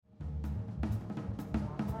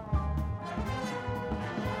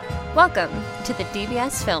Welcome to the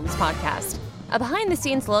DBS Films Podcast, a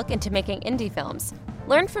behind-the-scenes look into making indie films.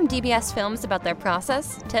 Learn from DBS Films about their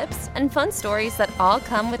process, tips, and fun stories that all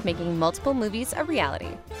come with making multiple movies a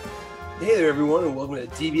reality. Hey there, everyone, and welcome to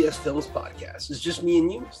the DBS Films Podcast. It's just me and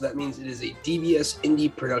you, so that means it is a DBS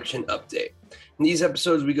indie production update. In these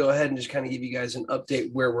episodes, we go ahead and just kind of give you guys an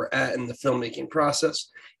update where we're at in the filmmaking process.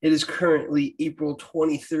 It is currently April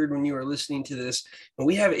 23rd when you are listening to this, and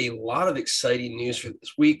we have a lot of exciting news for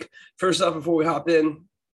this week. First off, before we hop in,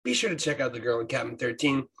 be sure to check out The Girl in Cabin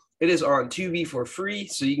 13. It is on Tubi for free,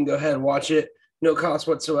 so you can go ahead and watch it. No cost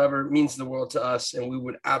whatsoever. It means the world to us, and we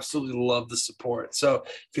would absolutely love the support. So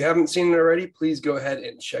if you haven't seen it already, please go ahead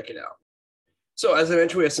and check it out. So as I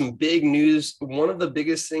mentioned, we have some big news. One of the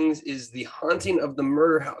biggest things is The Haunting of the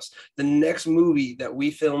Murder House, the next movie that we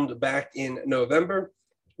filmed back in November.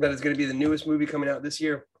 That is going to be the newest movie coming out this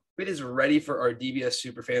year. It is ready for our DBS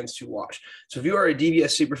superfans to watch. So if you are a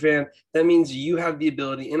DBS superfan, that means you have the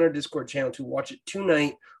ability in our Discord channel to watch it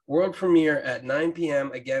tonight, world premiere at 9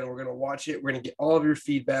 p.m. Again, we're going to watch it. We're going to get all of your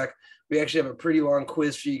feedback. We actually have a pretty long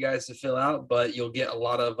quiz for you guys to fill out, but you'll get a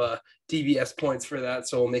lot of DBS points for that,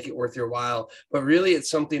 so we'll make it worth your while. But really,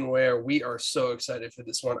 it's something where we are so excited for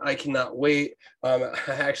this one. I cannot wait. I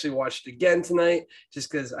actually watched it again tonight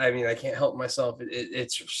just because, I can't help myself.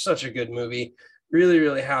 It's such a good movie. Really,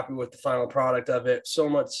 really happy with the final product of it, so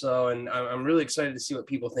much so, and I'm really excited to see what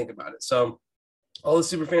people think about it. So all the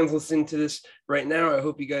super fans listening to this right now, I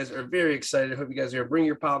hope you guys are very excited. I hope you guys are going to bring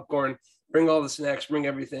your popcorn, bring all the snacks, bring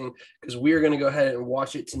everything, because we are going to go ahead and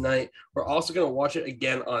watch it tonight. We're also going to watch it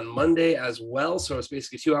again on Monday as well. So it's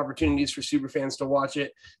basically two opportunities for super fans to watch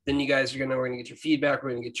it. Then you guys we're going to get your feedback.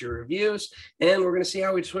 We're going to get your reviews, and we're going to see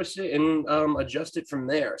how we twist it and adjust it from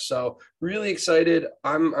there. So really excited.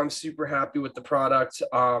 I'm super happy with the product.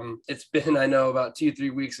 It's been, I know, about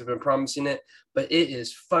 2-3 weeks I've been promising it, but it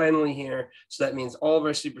is finally here. So that means all of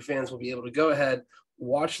our super fans will be able to go ahead,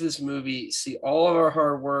 watch this movie, see all of our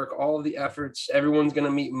hard work, all of the efforts. Everyone's going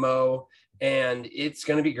to meet Mo, and it's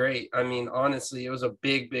going to be great. Honestly, it was a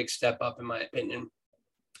big, big step up in my opinion.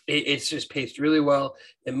 It's just paced really well.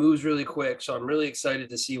 It moves really quick. So I'm really excited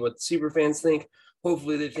to see what the super fans think.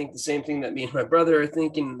 Hopefully they think the same thing that me and my brother are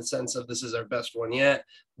thinking, in the sense of this is our best one yet.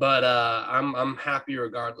 But I'm happy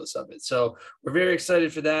regardless of it. So we're very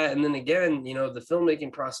excited for that. And then again, the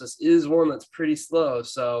filmmaking process is one that's pretty slow.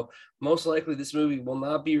 So most likely this movie will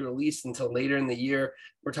not be released until later in the year.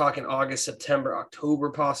 We're talking August, September,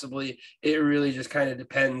 October, possibly. It really just kind of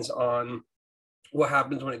depends on what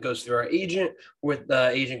happens when it goes through our agent, what the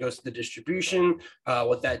agent goes to the distribution,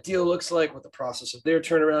 what that deal looks like, what the process of their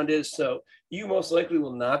turnaround is. So you most likely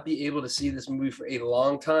will not be able to see this movie for a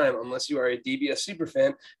long time unless you are a DBS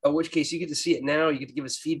superfan, in which case you get to see it now. You get to give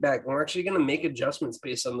us feedback, and we're actually going to make adjustments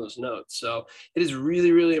based on those notes. So it is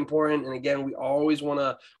really, really important. And again, we always want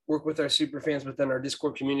to work with our superfans within our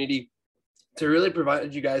Discord community to really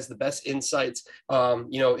provide you guys the best insights.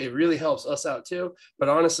 It really helps us out too, but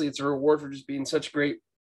honestly, it's a reward for just being such great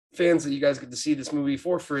fans that you guys get to see this movie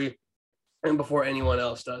for free and before anyone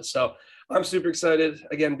else does. So I'm super excited.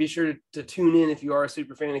 Again, be sure to tune in if you are a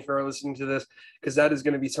super fan, if you are listening to this, because that is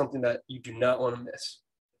going to be something that you do not want to miss.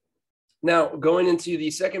 Now, going into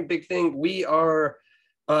the second big thing, we are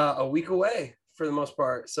a week away for the most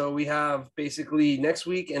part. So we have basically next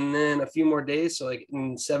week and then a few more days. So like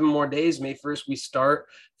in 7 more days, May 1st, we start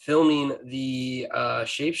filming the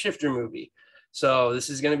Shapeshifter movie. So this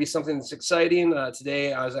is going to be something that's exciting.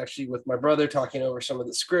 Today, I was actually with my brother talking over some of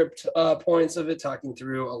the script points of it, talking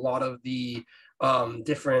through a lot of the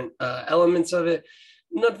different elements of it.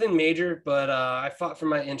 Nothing major, but I fought for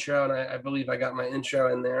my intro, and I believe I got my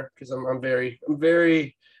intro in there because I'm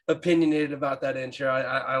very opinionated about that intro.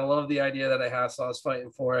 I love the idea that I have, so I was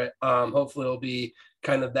fighting for it. Hopefully it'll be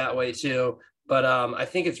kind of that way too. But I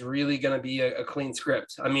think it's really going to be a clean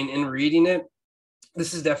script. In reading it,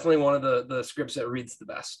 this is definitely one of the scripts that reads the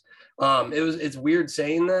best. It's weird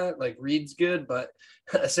saying that, like, reads good, but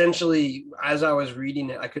essentially as I was reading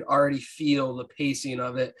it, I could already feel the pacing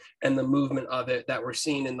of it and the movement of it that we're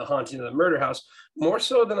seeing in The Haunting of the Murder House, more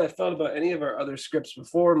so than I felt about any of our other scripts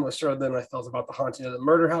before, more so than I felt about The Haunting of the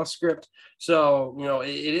Murder House script. So,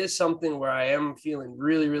 it is something where I am feeling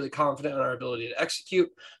really, really confident in our ability to execute.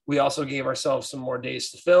 We also gave ourselves some more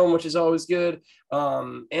days to film, which is always good.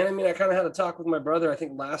 I kind of had a talk with my brother. I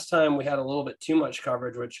think last time we had a little bit too much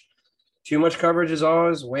coverage, which too much coverage is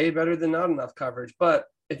always way better than not enough coverage. But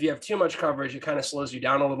if you have too much coverage, it kind of slows you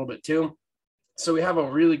down a little bit too. So we have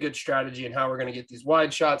a really good strategy in how we're going to get these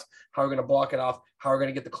wide shots, how we're going to block it off, how we're going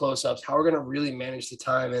to get the close-ups, how we're going to really manage the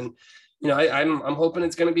time. And I'm hoping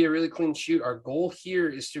it's going to be a really clean shoot. Our goal here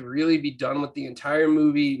is to really be done with the entire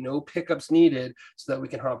movie, no pickups needed, so that we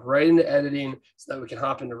can hop right into editing, so that we can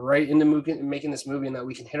hop into making this movie, and that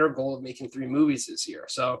we can hit our goal of making 3 movies this year.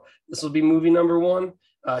 So this will be movie number 1,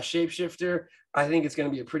 Shapeshifter. I think it's going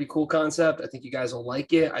to be a pretty cool concept. I think you guys will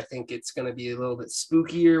like it. I think it's going to be a little bit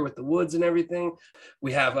spookier with the woods and everything.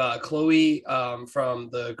 We have Chloe from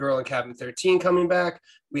The Girl in Cabin 13 coming back.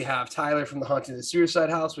 We have Tyler from The Haunting of the Suicide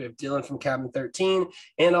House. We have Dylan from Cabin 13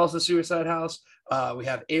 and also Suicide House. We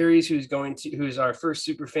have Aries, who's our first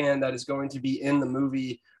super fan that is going to be in the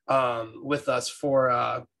movie with us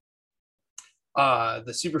for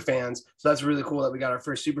the super fans. So that's really cool that we got our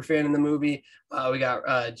first super fan in the movie. We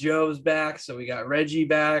got Joe's back, so we got Reggie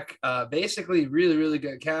back. Basically really, really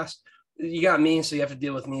good cast. You got me, so you have to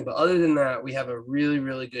deal with me, but other than that, we have a really,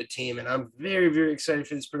 really good team, and I'm very, very excited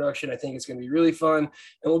for this production. I think it's going to be really fun, and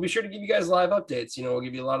we'll be sure to give you guys live updates. We'll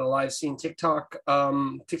give you a lot of live scene TikTok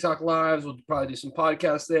lives. We'll probably do some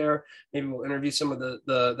podcasts there. Maybe we'll interview some of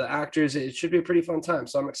the actors. It should be a pretty fun time,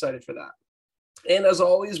 so I'm excited for that. And as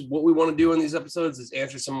always, what we want to do in these episodes is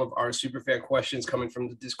answer some of our superfan questions coming from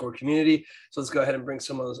the Discord community. So let's go ahead and bring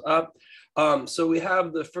some of those up. So we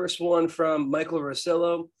have the first one from Michael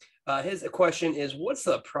Rosillo. His question is, what's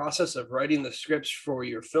the process of writing the scripts for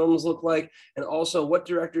your films look like? And also, what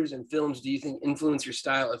directors and films do you think influence your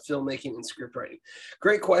style of filmmaking and script writing?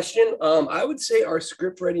 Great question. I would say our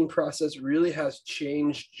script writing process really has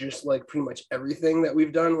changed, just like pretty much everything that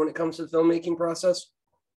we've done when it comes to the filmmaking process.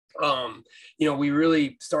 We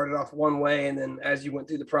really started off one way, and then as you went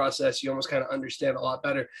through the process, you almost kind of understand a lot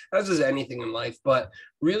better, as is anything in life. But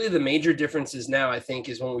really the major differences now, I think,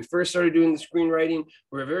 is when we first started doing the screenwriting,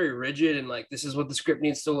 we were very rigid and like, this is what the script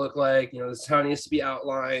needs to look like, this is how it needs to be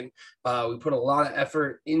outlined. We put a lot of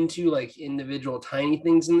effort into like individual tiny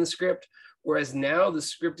things in the script. Whereas now the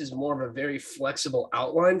script is more of a very flexible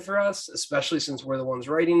outline for us, especially since we're the ones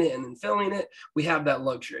writing it and then filming it. We have that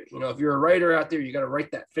luxury. If you're a writer out there, you got to write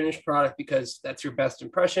that finished product because that's your best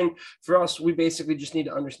impression. For us, we basically just need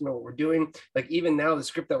to understand what we're doing. Like even now, the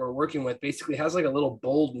script that we're working with basically has like a little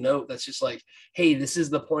bold note that's just like, hey, this is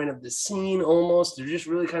the point of the scene almost. To just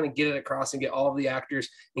really kind of get it across and get all of the actors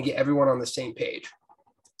and get everyone on the same page.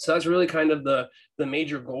 So that's really kind of the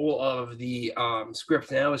major goal of the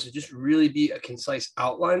script now, is to just really be a concise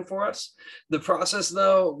outline for us. The process,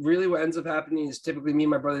 though, really what ends up happening is typically me and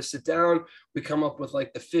my brother sit down. We come up with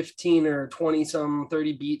like the 15 or 20 some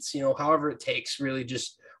 30 beats, however it takes, really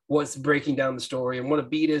just what's breaking down the story. And what a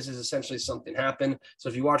beat is essentially something happened. So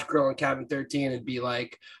if you watch Girl in Cabin 13, it'd be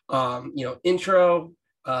like, intro,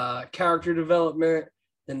 character development,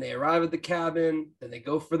 then they arrive at the cabin, then they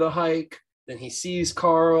go for the hike, then he sees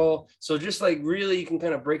Carl. So just like really you can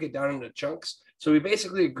kind of break it down into chunks. So we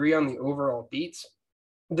basically agree on the overall beats.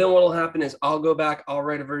 Then what will happen is I'll go back, I'll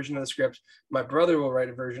write a version of the script. My brother will write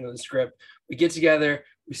a version of the script. We get together,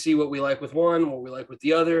 we see what we like with one, what we like with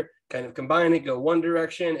the other, kind of combine it, go one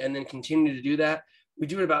direction, and then continue to do that. We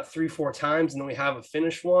do it about 3-4 times, and then we have a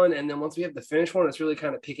finished one. And then once we have the finished one, it's really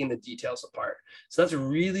kind of picking the details apart. So that's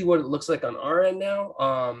really what it looks like on our end now.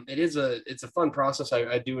 It's a fun process.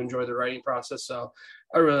 I do enjoy the writing process, so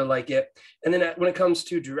I really like it. And then when it comes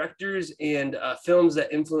to directors and films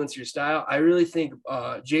that influence your style, I really think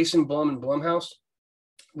Jason Blum and Blumhouse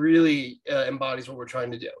really embodies what we're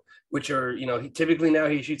trying to do, which are, typically now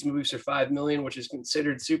he shoots movies for $5 million, which is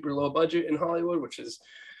considered super low budget in Hollywood, which is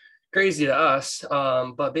crazy to us,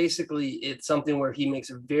 but basically it's something where he makes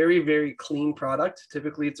a very, very clean product.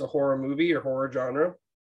 Typically it's a horror movie or horror genre,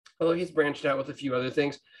 although he's branched out with a few other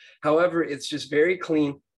things. However, it's just very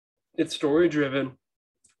clean. It's story driven.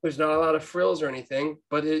 There's not a lot of frills or anything,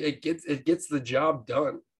 but it gets the job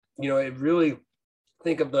done. It really,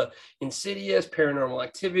 think of the Insidious, Paranormal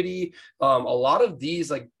Activity. A lot of these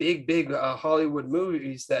like big Hollywood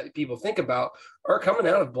movies that people think about are coming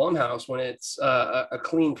out of Blumhouse when it's a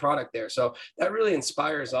clean product there. So that really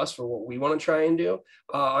inspires us for what we want to try and do.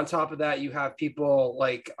 On top of that, you have people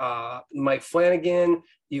like Mike Flanagan.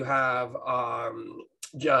 You have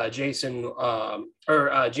James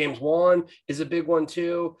Wan is a big one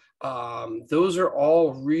too. Those are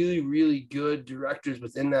all really, really good directors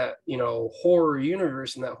within that, horror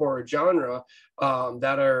universe and that horror genre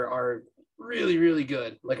that are really, really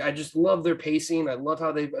good. Like, I just love their pacing. I love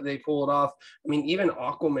how they pull it off. I mean, even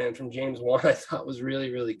Aquaman from James Wan, I thought was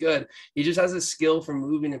really, really good. He just has a skill for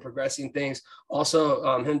moving and progressing things. Also,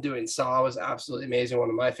 him doing Saw was absolutely amazing. One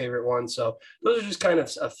of my favorite ones. So those are just kind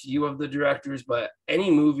of a few of the directors, but any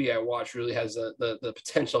movie I watch really has the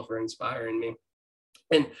potential for inspiring me.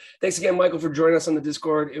 And thanks again, Michael, for joining us on the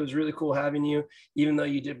Discord. It was really cool having you, even though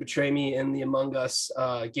you did betray me in the Among Us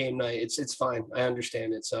game night. It's fine. I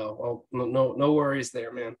understand it. So no worries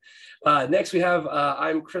there, man. Next, we have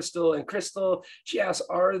I'm Crystal. And Crystal, she asks,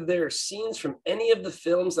 are there scenes from any of the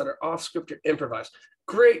films that are off script or improvised?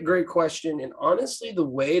 Great question. And honestly, the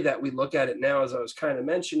way that we look at it now, as I was kind of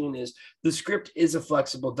mentioning, is the script is a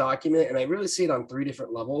flexible document. And I really see it on 3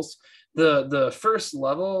 different levels. The first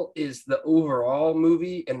level is the overall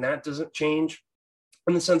movie, and that doesn't change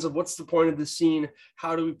in the sense of what's the point of the scene?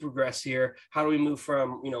 How do we progress here? How do we move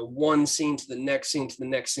from, one scene to the next scene to the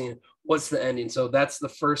next scene? What's the ending? So that's the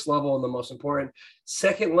first level and the most important.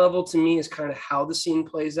 Second level to me is kind of how the scene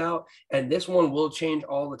plays out. And this one will change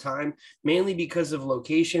all the time, mainly because of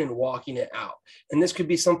location and walking it out. And this could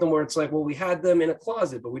be something where it's like, well, we had them in a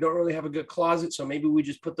closet, but we don't really have a good closet. So maybe we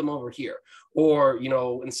just put them over here. Or,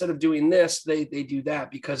 instead of doing this, they do that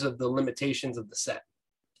because of the limitations of the set.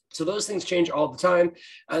 So those things change all the time.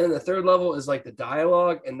 And then the third level is like the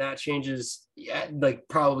dialogue, and that changes like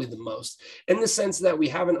probably the most, in the sense that we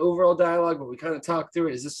have an overall dialogue, but we kind of talk through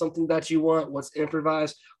it. Is this something that you want? What's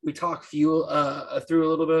improvised? We talk through a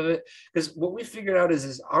little bit of it, because what we figured out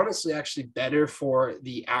is honestly actually better for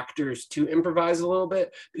the actors to improvise a little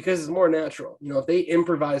bit, because it's more natural. If they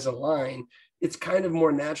improvise a line, it's kind of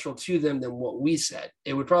more natural to them than what we said.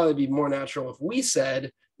 It would probably be more natural if we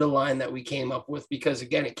said the line that we came up with, because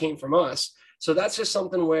again, it came from us. So that's just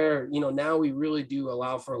something where, now we really do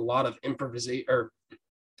allow for a lot of improv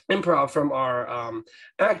from our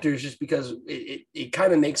actors, just because it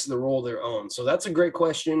kind of makes the role their own. So that's a great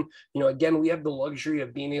question. Again, we have the luxury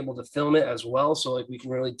of being able to film it as well. So like we can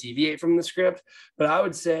really deviate from the script, but I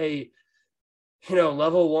would say,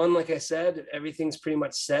 level 1, like I said, everything's pretty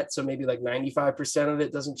much set. So maybe like 95% of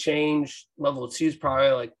it doesn't change. Level 2 is probably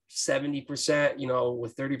like 70%,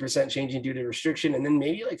 with 30% changing due to restriction. And then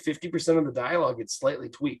maybe like 50% of the dialogue gets slightly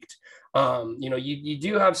tweaked. You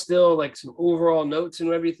do have still like some overall notes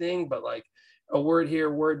and everything, but like a word here,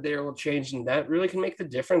 word there will change. And that really can make the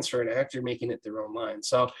difference for an actor making it their own line.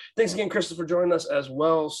 So thanks again, Crystal, for joining us as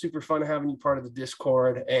well. Super fun having you part of the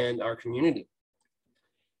Discord and our community.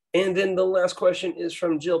 And then the last question is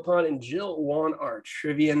from Jill Pond, and Jill won our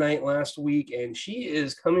trivia night last week, and she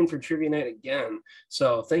is coming for trivia night again.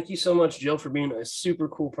 So thank you so much, Jill, for being a super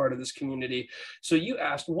cool part of this community. So you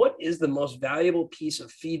asked, what is the most valuable piece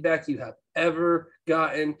of feedback you have ever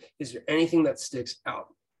gotten? Is there anything that sticks out?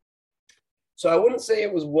 So I wouldn't say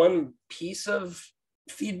it was one piece of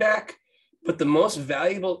feedback, but the most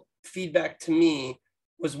valuable feedback to me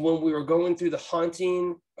was when we were going through the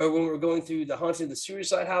haunting of the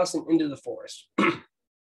suicide house and into the forest.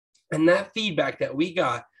 And that feedback that we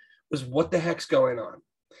got was, what the heck's going on?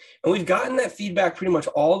 And we've gotten that feedback pretty much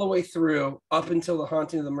all the way through up until the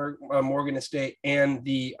haunting of the Morgan estate and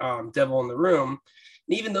the devil in the room.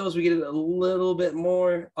 And even those, we get a little bit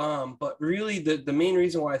more. But really the main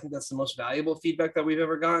reason why I think that's the most valuable feedback that we've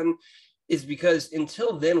ever gotten is because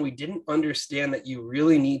until then, we didn't understand that you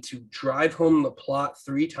really need to drive home the plot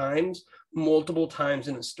 3 times, multiple times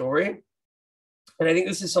in a story. And I think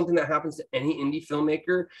this is something that happens to any indie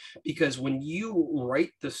filmmaker, because when you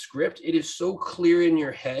write the script, it is so clear in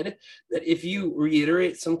your head that if you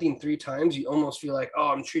reiterate something 3 times, you almost feel like,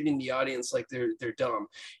 oh, I'm treating the audience like they're dumb.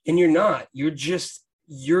 And you're not. You're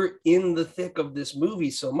in the thick of this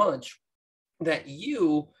movie so much that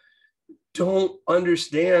you don't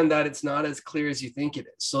understand that it's not as clear as you think it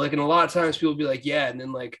is. So like, and a lot of times people will be like, yeah, and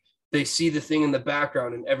then like they see the thing in the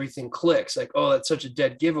background and everything clicks, like, oh, that's such a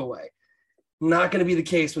dead giveaway. Not going to be the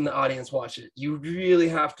case when the audience watches it. You really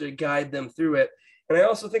have to guide them through it. And I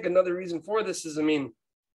also think another reason for this is, when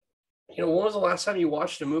was the last time you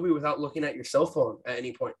watched a movie without looking at your cell phone at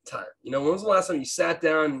any point in time? When was the last time you sat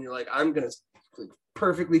down and you're like, I'm going to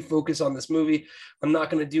perfectly focus on this movie, I'm not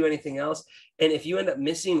going to do anything else? And if you end up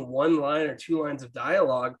missing 1 line or 2 lines of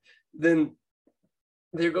dialogue, then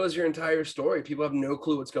there goes your entire story. People have no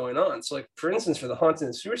clue what's going on. So like, for instance, for the haunting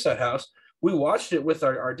of the suicide house, we watched it with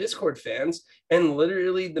our Discord fans, and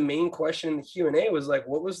literally the main question in the Q&A was like,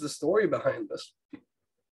 what was the story behind this?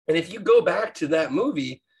 And if you go back to that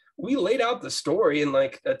movie, we laid out the story in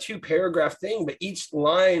like a 2-paragraph thing, but each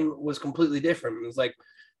line was completely different. It was like,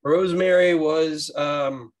 Rosemary was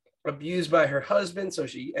abused by her husband, so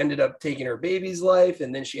she ended up taking her baby's life,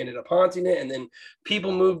 and then she ended up haunting it, and then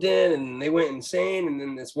people moved in and they went insane, and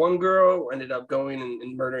then this one girl ended up going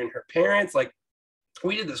and murdering her parents. Like,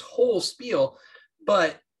 we did this whole spiel,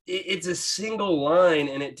 but it's a single line,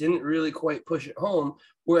 and it didn't really quite push it home.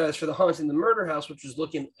 Whereas for the haunting the murder house, which was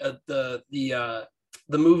looking at the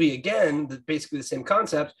the movie again, basically the same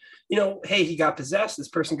concept, hey, he got possessed. This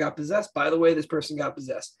person got possessed. By the way, this person got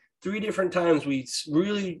possessed. 3 different times we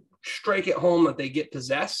really strike it home that they get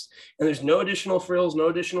possessed, and there's no additional frills, no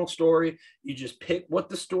additional story. You just pick what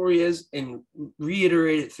the story is and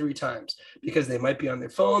reiterate it 3 times, because they might be on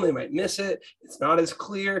their phone, they might miss it, it's not as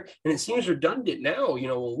clear, and it seems redundant now,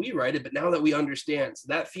 when we write it, but now that we understand. So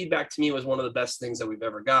that feedback to me was one of the best things that we've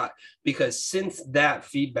ever got, because since that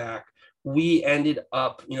feedback, we ended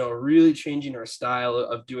up, really changing our style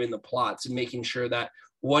of doing the plots and making sure that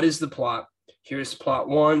what is the plot? Here's plot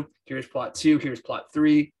 1, here's plot 2, here's plot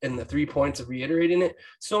 3, and the 3 points of reiterating it.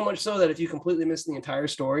 So much so that if you completely miss the entire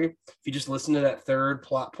story, if you just listen to that 3rd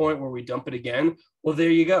plot point where we dump it again, well,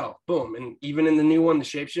 there you go. Boom. And even in the new one, the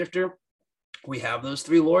Shapeshifter, we have those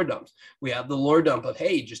 3 lore dumps. We have the lore dump of,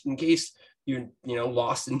 hey, just in case you're,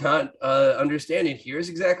 lost and not understanding, here's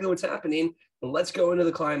exactly what's happening. Let's go into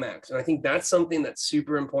the climax. And I think that's something that's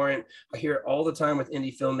super important. I hear it all the time with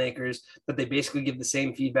indie filmmakers, that they basically give the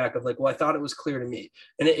same feedback of like, well, I thought it was clear to me.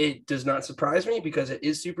 And it does not surprise me, because it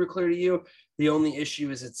is super clear to you. The only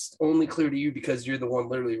issue is it's only clear to you because you're the one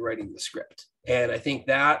literally writing the script. And I think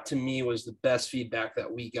that, to me, was the best feedback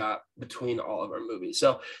that we got between all of our movies.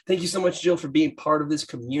 So thank you so much, Jill, for being part of this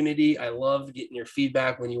community. I love getting your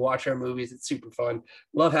feedback when you watch our movies. It's super fun.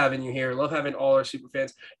 Love having you here. Love having all our super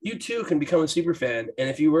fans. You too can become a super fan.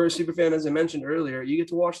 And if you were a super fan, as I mentioned earlier, you get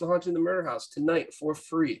to watch The Haunted in the Murder House tonight for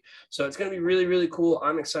free. So it's going to be really, really cool.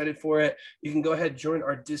 I'm excited for it. You can go ahead, join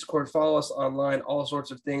our Discord, follow us online, all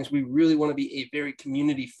sorts of things. We really want to be a very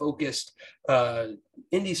community-focused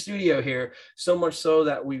indie studio here, so much so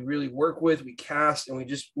that we really work with, we cast, and we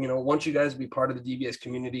just, want you guys to be part of the DBS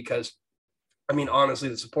community, because honestly,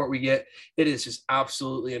 the support we get, it is just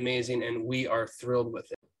absolutely amazing, and we are thrilled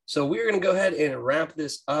with it. So we're going to go ahead and wrap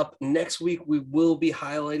this up. Next week, we will be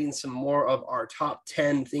highlighting some more of our top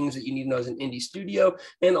 10 things that you need to know as an indie studio,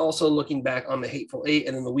 and also looking back on the Hateful Eight.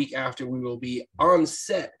 And then the week after, we will be on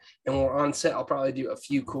set. And when we're on set, I'll probably do a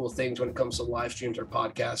few cool things when it comes to live streams or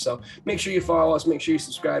podcasts. So make sure you follow us, make sure you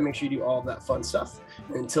subscribe, make sure you do all of that fun stuff.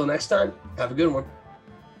 And until next time, have a good one.